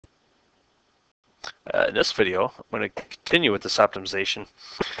In this video, I'm going to continue with this optimization.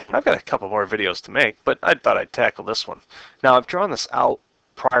 I've got a couple more videos to make, but I thought I'd tackle this one. Now, I've drawn this out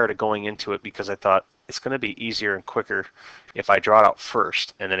prior to going into it because I thought it's going to be easier and quicker if I draw it out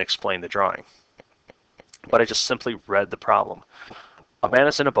first and then explain the drawing. But I just simply read the problem. A man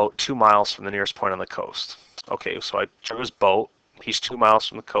is in a boat 2 miles from the nearest point on the coast. Okay, so I drew his boat. He's 2 miles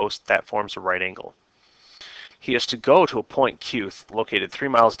from the coast. That forms a right angle. He is to go to a point Q located 3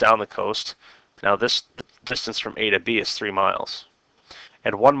 miles down the coast. Now this distance from A to B is 3 miles.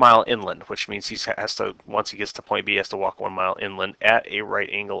 And 1 mile inland, which means he has to, once he gets to point B, he has to walk 1 mile inland at a right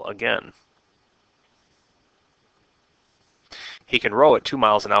angle again. He can row at 2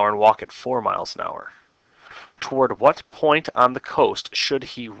 miles an hour and walk at 4 miles an hour. Toward what point on the coast should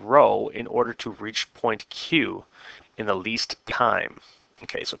he row in order to reach point Q in the least time?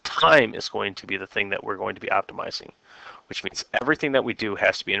 Okay, so time is going to be the thing that we're going to be optimizing, which means everything that we do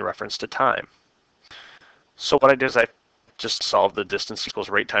has to be in reference to time. So what I did is I just solved the distance equals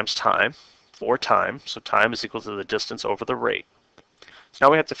rate times time for time. So time is equal to the distance over the rate. So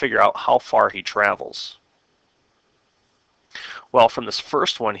now we have to figure out how far he travels. Well, from this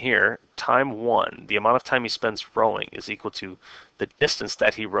first one here, time 1, the amount of time he spends rowing is equal to the distance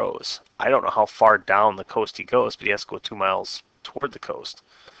that he rows. I don't know how far down the coast he goes, but he has to go 2 miles toward the coast.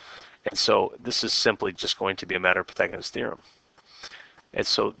 And so this is simply just going to be a matter of Pythagoras' theorem. And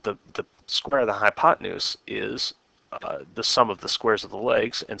so the square of the hypotenuse is the sum of the squares of the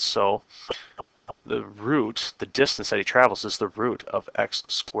legs, and so the root, the distance that he travels, is the root of x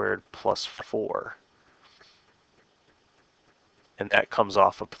squared plus 4. And that comes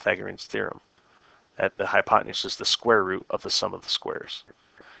off of Pythagorean's theorem, that the hypotenuse is the square root of the sum of the squares.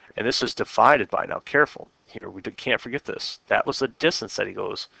 And this is divided by, now careful, here we can't forget this, that was the distance that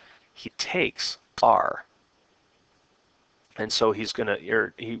he takes, r. And so he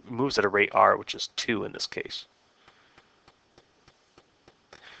moves at a rate r, which is 2 in this case.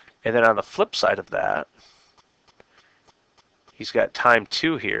 And then on the flip side of that, he's got time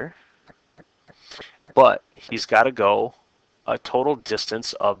 2 here, but he's got to go a total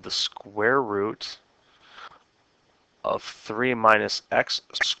distance of the square root of 3 minus x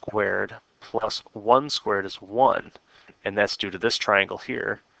squared plus 1 squared is 1, and that's due to this triangle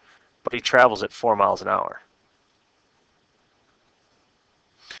here, but he travels at 4 miles an hour.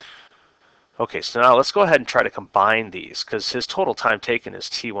 Okay, so now let's go ahead and try to combine these, because his total time taken is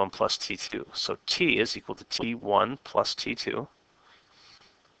t1 plus t2. So t is equal to t1 plus t2,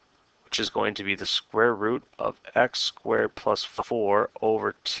 which is going to be the square root of x squared plus 4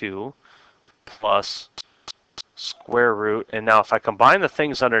 over 2 plus square root. And now if I combine the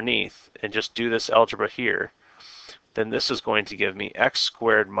things underneath and just do this algebra here, then this is going to give me x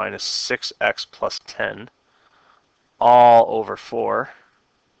squared minus 6x plus 10 all over 4.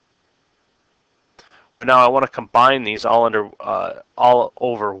 But now I want to combine these all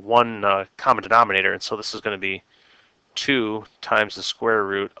over one common denominator, and so this is going to be 2 times the square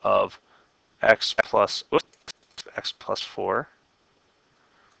root of x plus 4,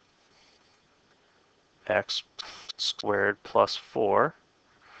 x squared plus 4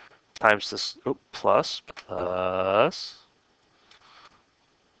 times this plus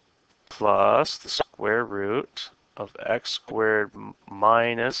the square root of x squared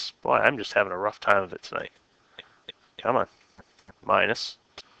minus, boy, I'm just having a rough time of it tonight. Come on, minus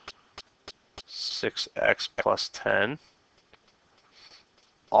 6x plus 10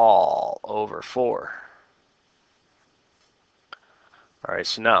 all over 4. All right,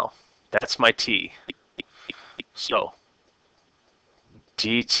 so now that's my t. So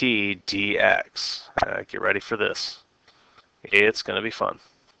dt dx. Get ready for this. It's going to be fun.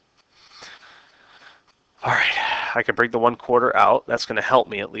 All right, I can bring the 1/4 out. That's going to help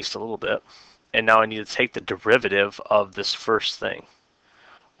me at least a little bit. And now I need to take the derivative of this first thing.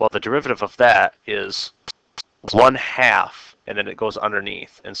 Well, the derivative of that is 1/2, and then it goes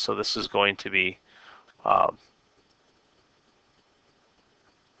underneath. And so this is going to be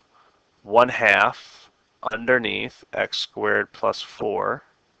 1/2 underneath x squared plus 4.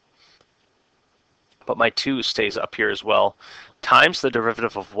 But my 2 stays up here as well, times the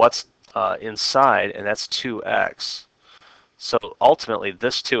derivative of what's inside, and that's 2x. So ultimately,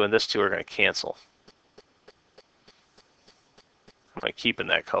 this 2 and this 2 are going to cancel. I'm going to keep in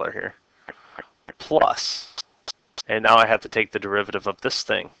that color here. Plus, and now I have to take the derivative of this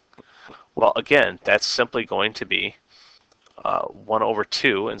thing. Well, again, that's simply going to be 1 over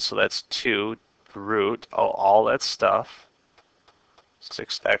 2, and so that's 2 root, all that stuff,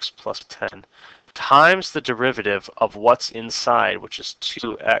 6x plus 10, times the derivative of what's inside, which is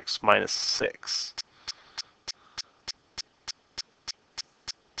 2x minus 6.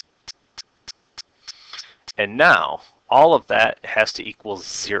 And now all of that has to equal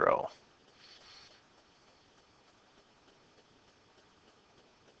 0.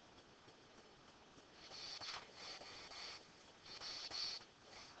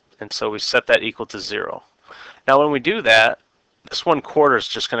 And so we set that equal to 0. Now when we do that, this 1/4 is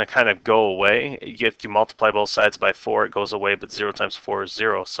just going to kind of go away. You multiply both sides by 4, it goes away, but 0 times 4 is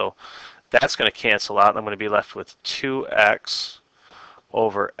 0. So that's going to cancel out, and I'm going to be left with 2x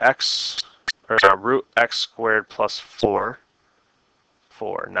over x, or root x squared plus 4,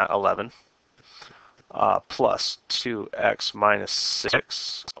 not 11, plus 2x minus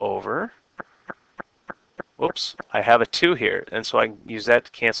 6 over, whoops, I have a 2 here, and so I can use that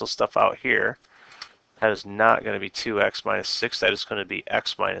to cancel stuff out here. That is not going to be 2x minus 6, that is going to be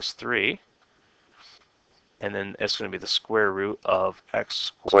x minus 3. And then it's going to be the square root of x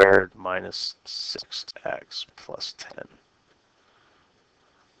squared minus 6x plus 10.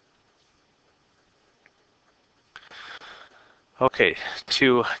 Okay,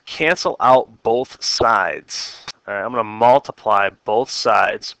 to cancel out both sides, all right, I'm going to multiply both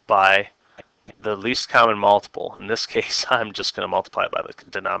sides by the least common multiple. In this case, I'm just going to multiply it by the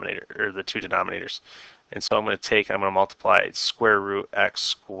denominator, or the two denominators. And so I'm going to multiply square root x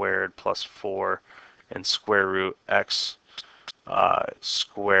squared plus 4 and square root x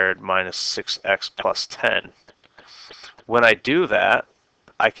squared minus 6x plus 10. When I do that,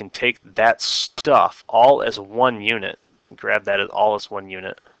 I can take that stuff all as one unit, grab that as all as one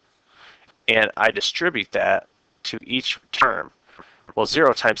unit, and I distribute that to each term. Well,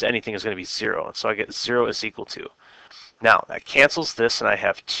 0 times anything is going to be 0, and so I get 0 is equal to. Now, that cancels this, and I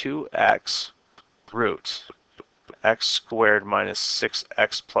have 2x root x squared minus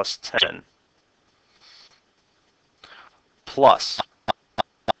 6x plus 10 plus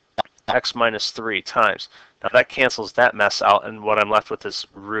x minus 3 times. Now that cancels that mess out, and what I'm left with is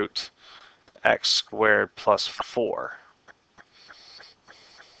root x squared plus 4.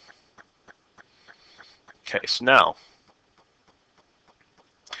 Okay, so now,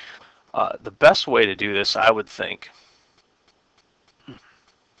 the best way to do this, I would think,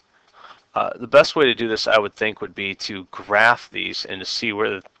 would be to graph these and to see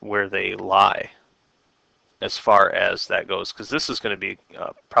where they lie as far as that goes, because this is going to be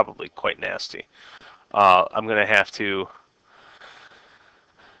probably quite nasty. I'm going to have to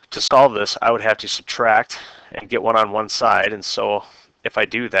solve this, I would have to subtract and get one on one side, and so if I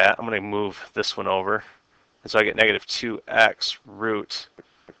do that, I'm going to move this one over, and so I get negative 2x root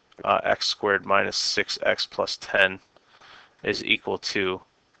x squared minus 6x plus 10 is equal to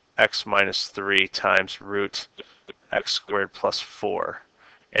x minus 3 times root x squared plus 4.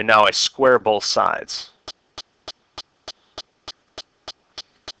 And now I square both sides.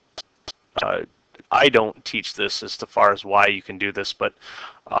 I don't teach this as far as why you can do this, but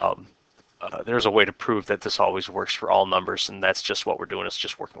there's a way to prove that this always works for all numbers, and that's just what we're doing, is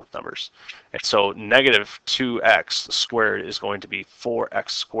just working with numbers. And so negative 2x squared is going to be 4x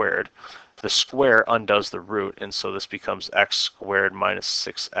squared. The square undoes the root, and so this becomes x squared minus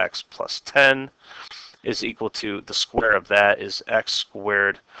 6x plus 10 is equal to, the square of that is x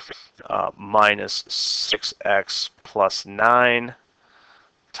squared minus 6x plus 9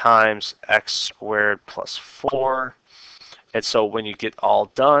 times x squared plus 4. And so when you get all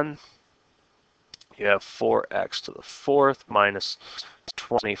done, you have 4x to the 4th minus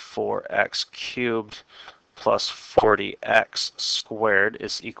 24x cubed plus 40x squared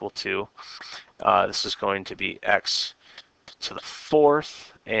is equal to, this is going to be x to the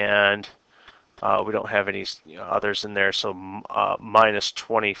 4th, and we don't have any others in there, so minus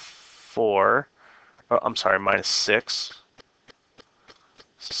 24, I'm sorry, minus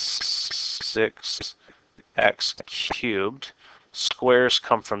 6x cubed. Squares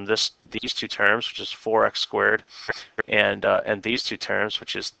come from these two terms, which is 4x squared, and these two terms,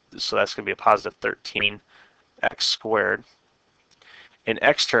 which is, so that's going to be a positive 13x squared. An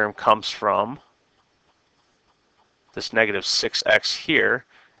x term comes from this negative 6x here,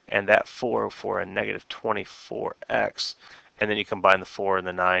 and that 4 for a negative 24x, and then you combine the 4 and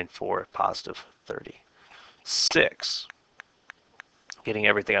the 9 for a positive 36. Getting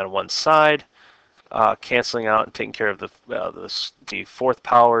everything on one side, canceling out and taking care of the fourth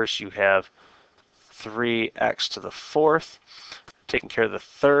powers, you have 3x to the 4th. Taking care of the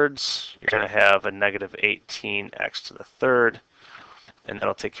thirds, you're going to have a negative 18x to the 3rd, and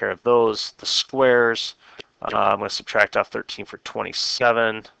that'll take care of those. The squares, I'm going to subtract off 13 for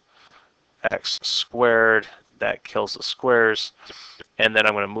 27, x squared, that kills the squares, and then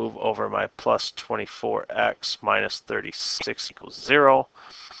I'm going to move over my plus 24x minus 36 equals 0.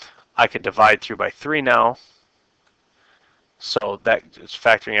 I can divide through by 3 now, So that is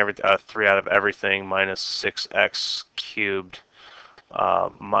factoring 3 out of everything minus 6x cubed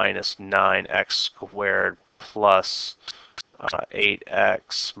minus 9x squared plus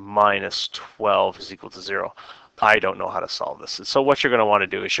 8x minus 12 is equal to 0. I don't know how to solve this. And so what you're going to want to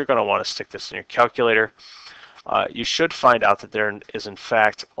do is you're going to want to stick this in your calculator. You should find out that there is in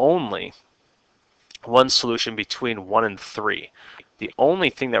fact only one solution between 1 and 3. The only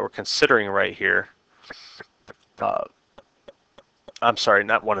thing that we're considering right here, I'm sorry,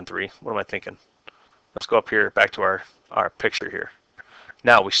 not 1 and 3. What am I thinking? Let's go up here back to our picture here.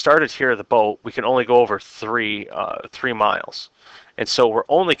 Now we started here at the boat. We can only go over 3 miles. And so we're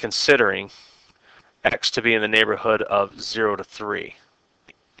only considering x to be in the neighborhood of 0 to 3.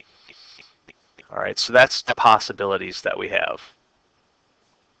 All right, so that's the possibilities that we have.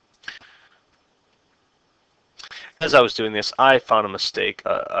 As I was doing this, I found a mistake,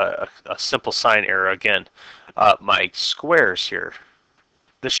 a simple sign error again. My squares here,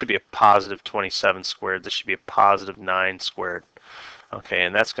 this should be a positive 27 squared. This should be a positive 9 squared. Okay,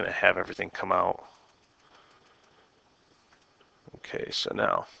 and that's going to have everything come out. Okay, so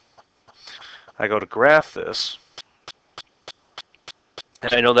now I go to graph this,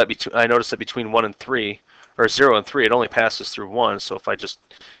 and I know that I notice that between 1 and 3, or 0 and 3, it only passes through 1. So if I just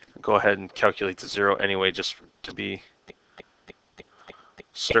go ahead and calculate the 0 anyway, just to be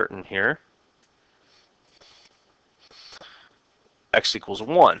certain here, x equals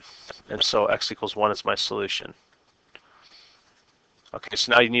 1. And so x equals 1 is my solution. Okay,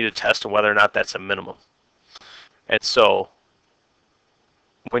 so now you need to test whether or not that's a minimum. And so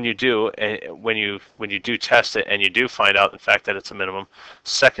when you do test it and you do find out in fact that it's a minimum,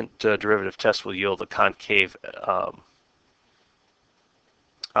 second derivative test will yield a concave up.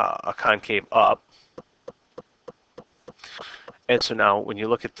 And so now when you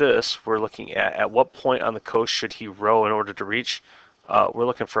look at this, we're looking at what point on the coast should he row in order to reach. We're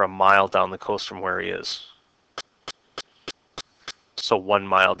looking for a mile down the coast from where he is. So 1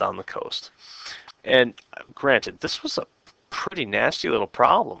 mile down the coast. And granted, this was a pretty nasty little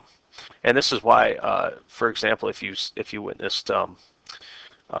problem. And this is why, for example, if you witnessed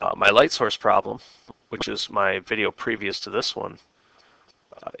my light source problem, which is my video previous to this one,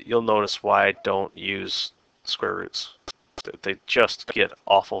 you'll notice why I don't use square roots. They just get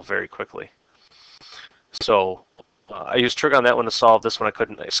awful very quickly. So I used trig on that one to solve. This one I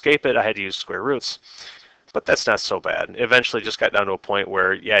couldn't escape it. I had to use square roots. But that's not so bad. Eventually just got down to a point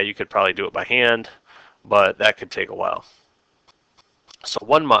where, yeah, you could probably do it by hand, but that could take a while. So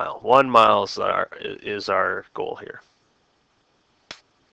 1 mile. 1 mile is our goal here.